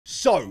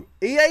So,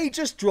 EA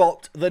just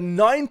dropped the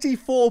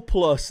 94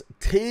 plus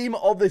team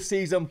of the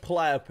season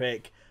player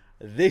pick.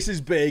 This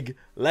is big.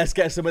 Let's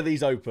get some of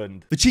these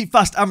opened. For cheap,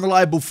 fast and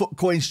reliable foot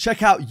coins,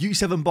 check out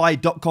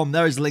u7buy.com.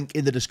 There is a link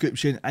in the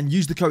description and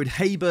use the code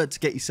HABER to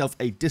get yourself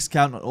a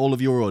discount on all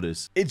of your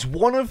orders. It's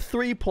one of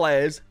 3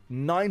 players,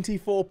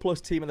 94 plus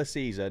team of the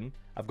season.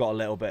 I've got a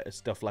little bit of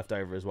stuff left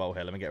over as well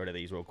here. Let me get rid of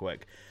these real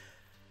quick.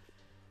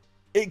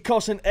 It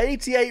costs an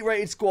 88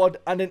 rated squad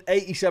and an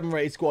 87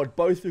 rated squad,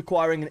 both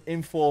requiring an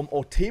inform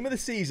or team of the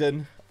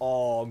season.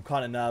 Oh, I'm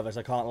kind of nervous,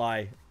 I can't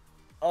lie.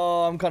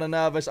 Oh, I'm kind of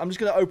nervous. I'm just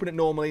going to open it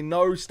normally.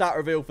 No stat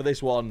reveal for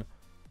this one.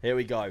 Here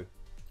we go.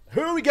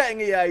 Who are we getting,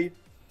 EA?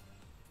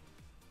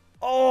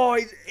 Oh,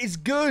 it's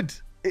good.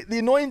 The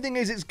annoying thing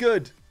is it's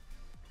good.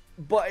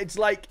 But it's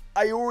like,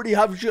 I already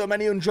have so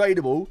many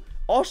untradeable.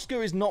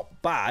 Oscar is not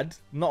bad.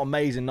 Not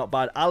amazing, not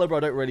bad. Alaba I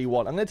don't really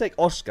want. I'm going to take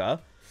Oscar.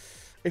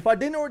 If I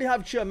didn't already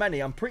have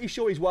Shermany, I'm pretty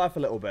sure he's worth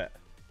a little bit.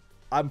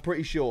 I'm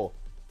pretty sure.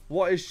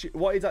 What is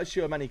that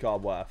Shermany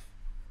card worth?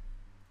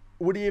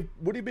 Would he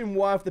have been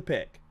worth the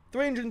pick?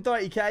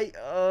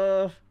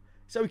 330k?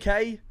 It's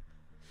okay.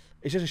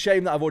 It's just a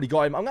shame that I've already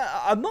got him.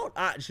 I'm not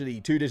actually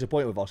too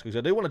disappointed with Oscar, because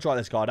I do want to try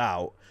this card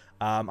out.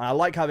 And I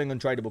like having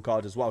untradeable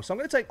cards as well. So I'm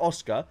going to take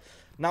Oscar.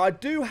 Now, I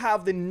do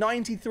have the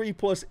 93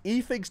 plus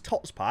EFIGS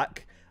TOTS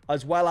pack,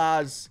 as well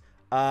as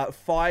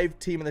 5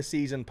 team of the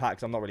season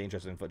packs. I'm not really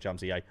interested in FUT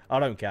Champs EA. I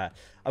don't care.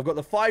 I've got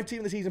the 5 team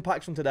of the season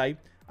packs from today,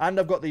 and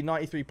I've got the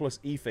 93 plus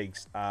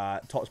EFIGS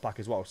TOTS pack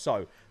as well.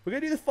 So we're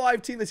going to do the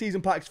 5 team of the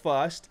season packs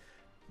first.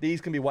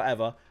 These can be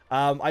whatever.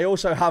 I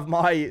also have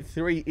my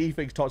 3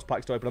 EFIGS TOTS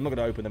packs to open. I'm not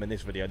going to open them in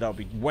this video. That would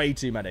be way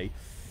too many.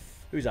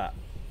 Who's that?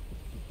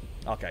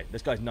 Okay,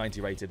 this guy's 90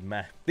 rated.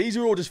 Meh. These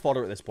are all just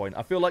fodder at this point.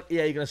 I feel like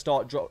EA are going to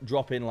start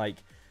dropping, like,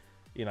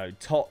 you know,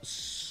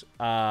 TOTS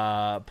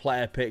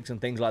player picks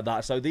and things like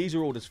that. So these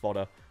are all just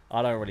fodder.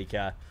 I don't really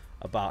care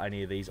about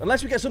any of these.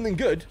 Unless we get something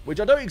good, which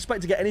I don't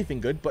expect to get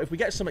anything good. But if we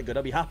get something good,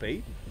 I'll be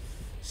happy.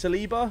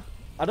 Saliba.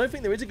 I don't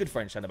think there is a good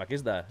French centre-back,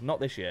 is there? Not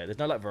this year. There's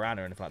no, like, Varane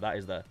or anything like that,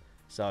 is there?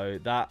 So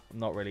that,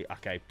 not really.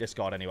 Okay,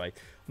 discard anyway.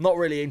 Not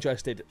really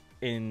interested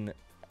in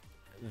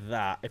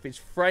that. If it's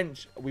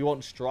French, we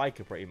want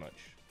striker pretty much.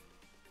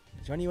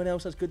 Is there anyone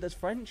else that's good that's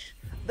French?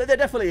 There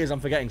definitely is. I'm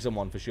forgetting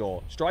someone for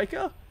sure.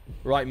 Striker?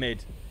 Right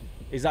mid.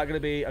 Is that going to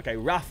be... Okay,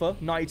 Rafa,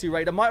 92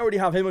 rated. I might already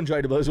have him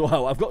untradeable as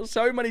well. I've got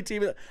so many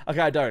team... Okay,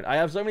 I don't. I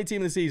have so many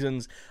team of the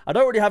seasons. I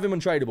don't already have him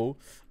untradeable.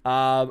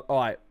 All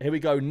right, here we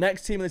go.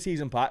 Next team of the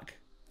season pack.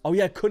 Oh,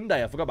 yeah,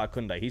 Koundé. I forgot about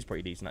Koundé. He's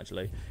pretty decent,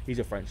 actually. He's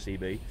a French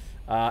CB.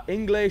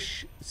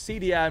 English,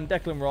 CDM,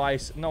 Declan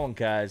Rice. No one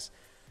cares.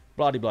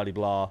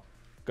 Blah-de-blah-de-blah.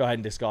 Go ahead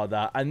and discard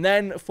that. And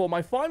then for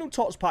my final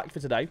TOTS pack for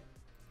today,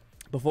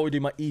 before we do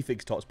my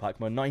EFIGS TOTS pack,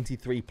 my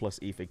 93 plus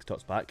EFIGS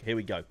TOTS pack, here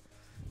we go.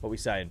 What are we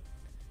saying?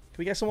 Can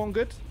we get someone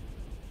good?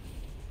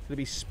 Could it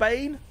be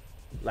Spain?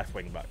 Left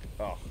wing back.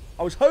 Oh,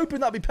 I was hoping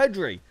that'd be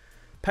Pedri.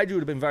 Pedri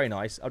would have been very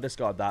nice. I'll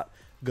discard that.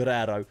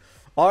 Guerrero.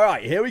 All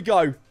right, here we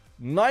go.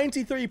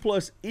 93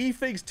 plus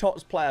EFIGS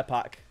TOTS player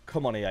pack.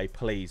 Come on, EA,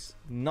 please.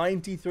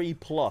 93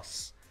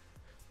 plus.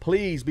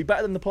 Please, be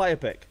better than the player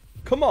pick.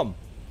 Come on.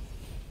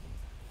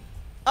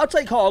 I'll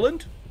take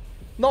Haaland.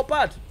 Not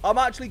bad. I'm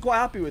actually quite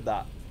happy with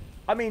that.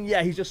 I mean,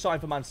 yeah, he's just signed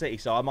for Man City,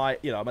 so I might,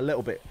 you know, I'm a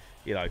little bit,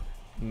 you know,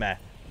 meh.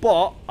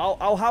 But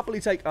I'll happily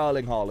take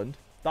Erling Haaland.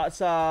 That's,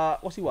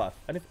 what's he worth?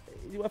 And is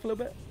he worth a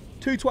little bit?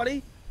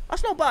 220?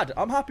 That's not bad.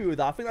 I'm happy with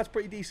that. I think that's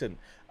pretty decent.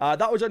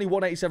 That was only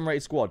 187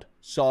 rated squad,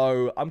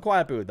 so I'm quite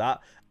happy with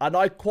that. And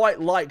I quite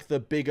like the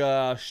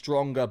bigger,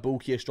 stronger,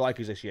 bulkier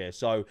strikers this year,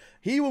 so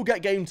he will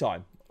get game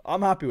time.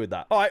 I'm happy with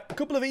that. All right, a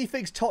couple of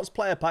EFIGS TOTS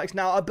player packs.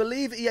 Now, I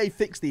believe EA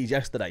fixed these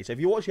yesterday. So if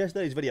you watched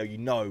yesterday's video, you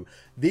know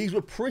these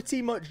were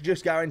pretty much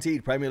just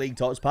guaranteed Premier League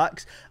TOTS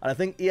packs. And I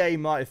think EA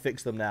might have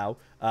fixed them now.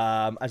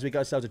 As we go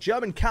ourselves a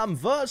German Cam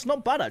Wirtz.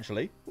 Not bad,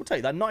 actually. We'll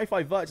take that.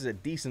 95 Wirtz is a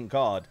decent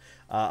card.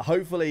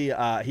 Hopefully,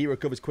 he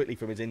recovers quickly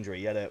from his injury.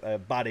 He had a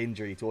bad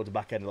injury towards the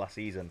back end of last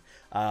season.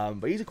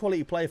 But he's a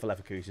quality player for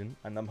Leverkusen.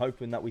 And I'm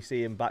hoping that we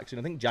see him back soon.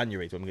 I think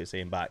January is when we're going to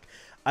see him back.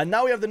 And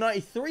now we have the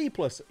 93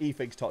 plus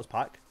EFIGS TOTS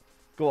pack.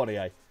 Go on,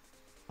 EA.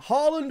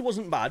 Haaland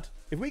wasn't bad.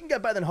 If we can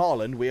get better than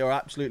Haaland, we are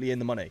absolutely in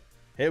the money.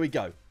 Here we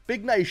go.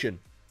 Big nation.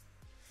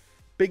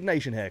 Big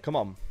nation here. Come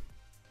on.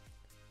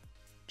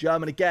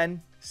 German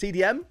again.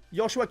 CDM.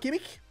 Joshua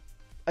Kimmich.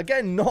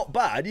 Again, not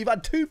bad. You've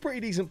had 2 pretty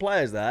decent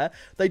players there.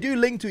 They do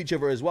link to each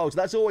other as well, so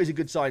that's always a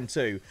good sign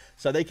too.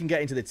 So they can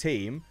get into the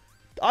team.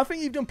 I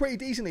think you've done pretty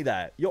decently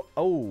there.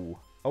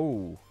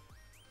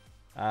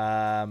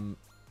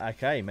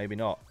 Okay, maybe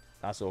not.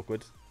 That's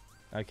awkward.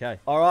 Okay.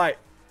 All right.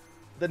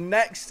 The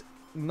next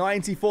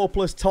 94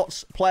 plus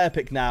TOTS player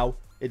pick now.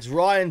 It's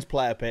Ryan's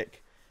player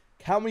pick.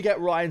 Can we get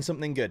Ryan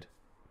something good?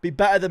 Be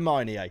better than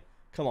mine, EA.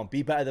 Come on,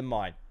 be better than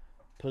mine.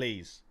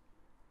 Please.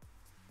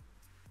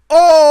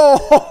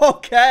 Oh,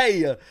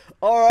 okay.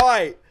 All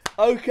right.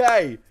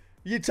 Okay.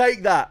 You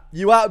take that.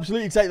 You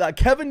absolutely take that.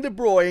 Kevin De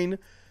Bruyne.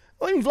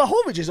 I mean,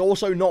 Vlahovic is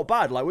also not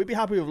bad. Like, we'd be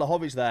happy with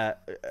Vlahovic there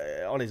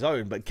on his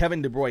own, but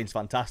Kevin De Bruyne's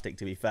fantastic,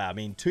 to be fair. I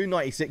mean,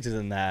 296s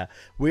in there.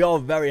 We are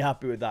very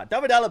happy with that.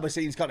 David Alaba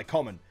seems kind of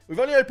common. We've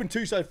only opened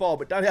 2 so far,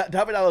 but David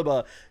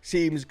Alaba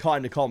seems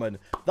kind of common.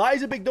 That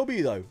is a big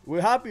W, though.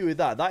 We're happy with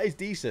that. That is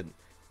decent.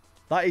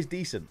 That is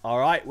decent. All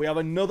right, we have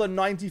another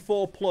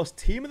 94+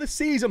 Team of the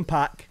Season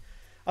pack.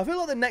 I feel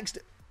like the next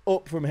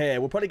up from here,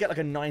 we'll probably get like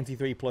a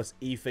 93+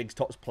 EFIGS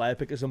TOTS player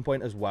pick at some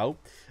point as well.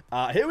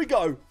 Here we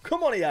go.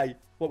 Come on, EA.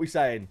 What are we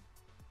saying?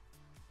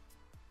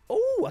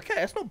 Oh, okay,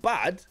 that's not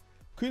bad.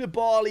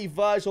 Koulibaly,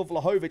 Virtus, or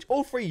Vlahovic,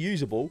 all 3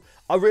 usable.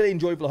 I really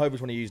enjoyed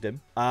Vlahovic when I used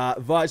him.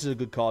 Virtus is a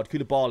good card.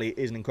 Koulibaly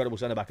is an incredible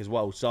centre-back as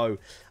well. So,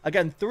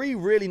 again, 3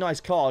 really nice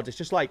cards. It's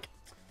just like,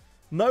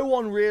 no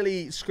one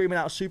really screaming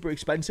out super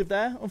expensive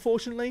there,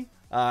 unfortunately.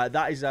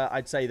 That is,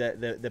 I'd say,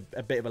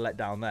 a bit of a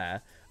letdown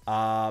there.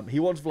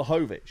 He wants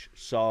Vlahovic,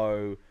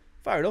 so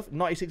fair enough.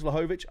 96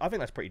 Vlahovic, I think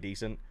that's pretty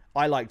decent.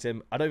 I liked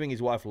him. I don't think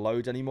he's worth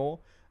loads anymore.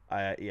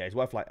 Yeah, he's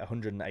worth like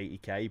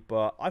 180k,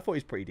 but I thought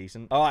he's pretty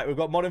decent. All right, we've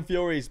got Modern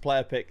Fury's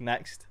player pick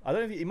next. I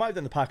don't know if he might have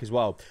done the pack as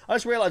well. I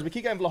just realised we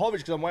keep getting Vlahovic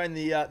because I'm wearing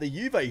the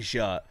Juve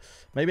shirt.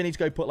 Maybe I need to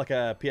go put like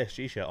a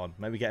PSG shirt on.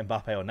 Maybe get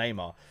Mbappe or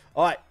Neymar.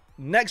 All right,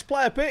 next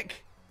player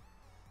pick.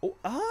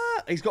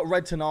 Oh, he's got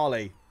Red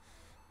Tonali.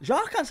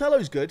 João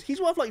Cancelo's good.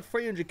 He's worth like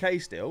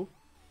 300k still.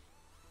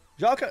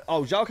 João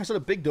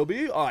Cancelo, big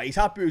W. All right, he's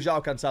happy with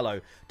João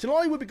Cancelo.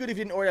 Tonali would be good if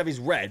he didn't already have his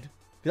red.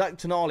 Because like,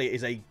 Tonali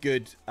is a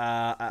good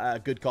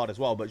card as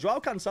well. But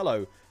João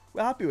Cancelo,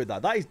 we're happy with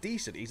that. That is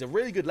decent. He's a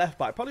really good left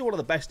back. Probably one of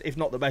the best, if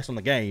not the best on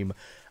the game.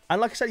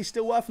 And like I said, he's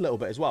still worth a little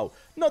bit as well.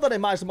 Not that it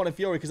matters to Modern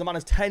Fury because the man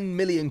has 10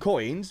 million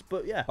coins.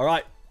 But yeah. All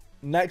right.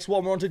 Next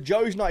one. We're on to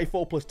Joe's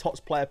 94+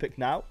 TOTS player pick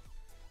now.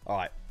 All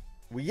right.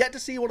 We're yet to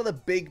see one of the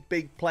big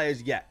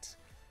players yet.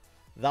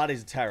 That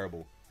is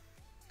terrible.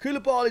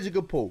 Koulibaly is a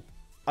good pull.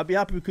 I'd be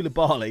happy with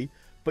Koulibaly.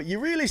 But you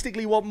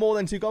realistically want more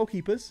than 2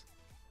 goalkeepers.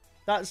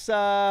 That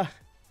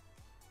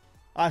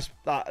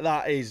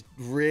is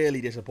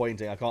really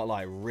disappointing. I can't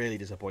lie. Really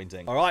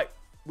disappointing. All right.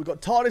 We've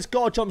got TARDIS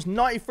Garchomp's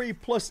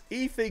 93+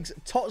 EFIGS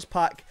TOTS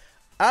pack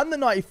and the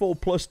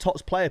 94+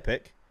 TOTS player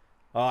pick.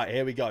 All right.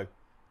 Here we go.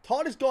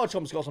 TARDIS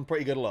Garchomp's got some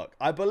pretty good luck.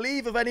 I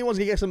believe if anyone's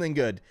going to get something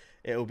good,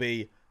 it'll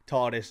be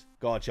TARDIS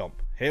Garchomp.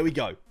 Here we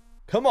go.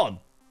 Come on.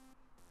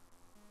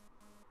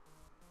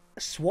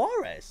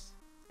 Suarez.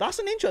 That's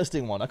an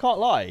interesting one. I can't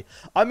lie.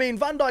 I mean,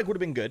 Van Dijk would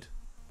have been good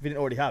if you didn't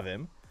already have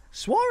him.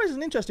 Suarez is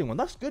an interesting one.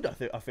 That's good,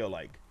 I feel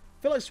like.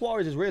 I feel like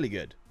Suarez is really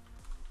good.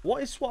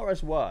 What is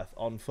Suarez worth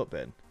on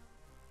Futbin?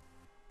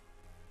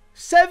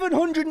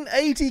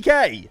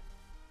 780k!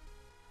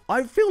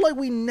 I feel like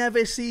we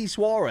never see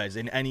Suarez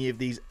in any of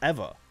these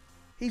ever.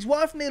 He's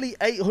worth nearly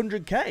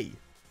 800k.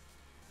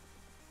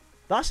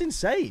 That's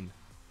insane.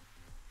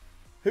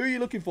 Who are you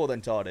looking for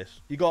then,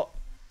 TARDIS? You got...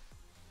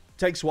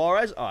 Take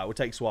Suarez? Alright, we'll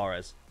take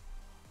Suarez.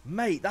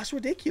 Mate, that's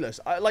ridiculous.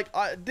 He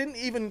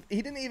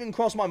didn't even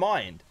cross my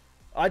mind.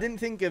 I didn't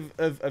think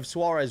of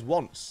Suarez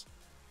once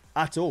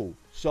at all.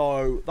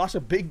 So, that's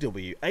a big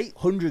W.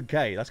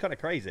 800k. That's kind of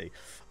crazy.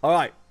 All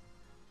right.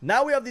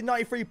 Now we have the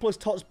 93+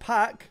 TOTS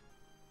pack.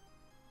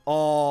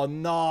 Oh,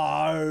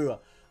 no.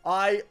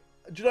 Do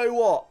you know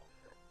what?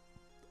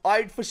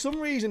 I, for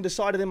some reason,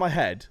 decided in my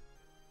head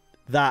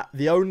that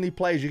the only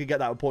players you could get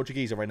that were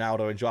Portuguese are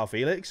Ronaldo and João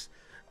Felix.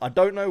 I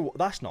don't know.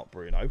 That's not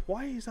Bruno.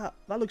 Why is that?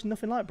 That looks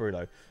nothing like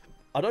Bruno.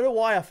 I don't know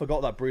why I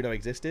forgot that Bruno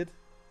existed.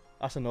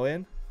 That's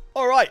annoying.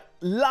 All right,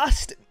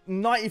 last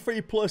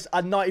 93+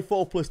 and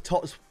 94+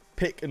 TOTS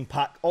pick and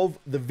pack of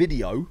the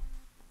video.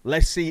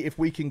 Let's see if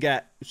we can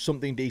get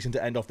something decent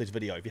to end off this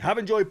video. If you have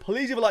enjoyed,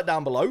 please leave a like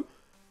down below.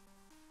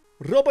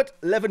 Robert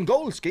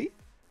Lewandowski,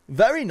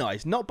 very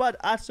nice, not bad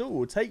at all.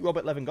 We'll take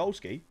Robert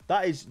Lewandowski.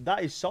 That is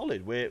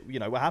solid. We're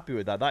happy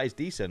with that. That is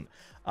decent.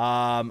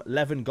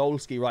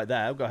 Lewandowski right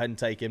there. I'll go ahead and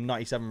take him.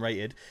 97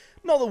 rated.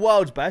 Not the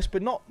world's best,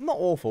 but not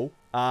awful.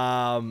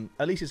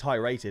 At least it's high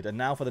rated. And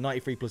now for the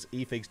 93+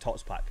 EFIGS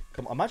TOTS pack.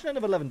 Come on, imagine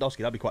another Lewandowski.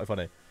 That'd be quite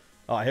funny.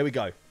 All right, here we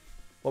go.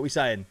 What are we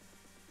saying?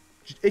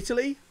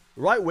 Italy,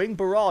 right wing,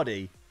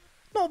 Berardi.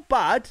 Not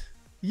bad.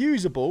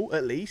 Usable,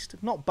 at least.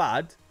 Not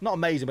bad. Not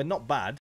amazing, but not bad.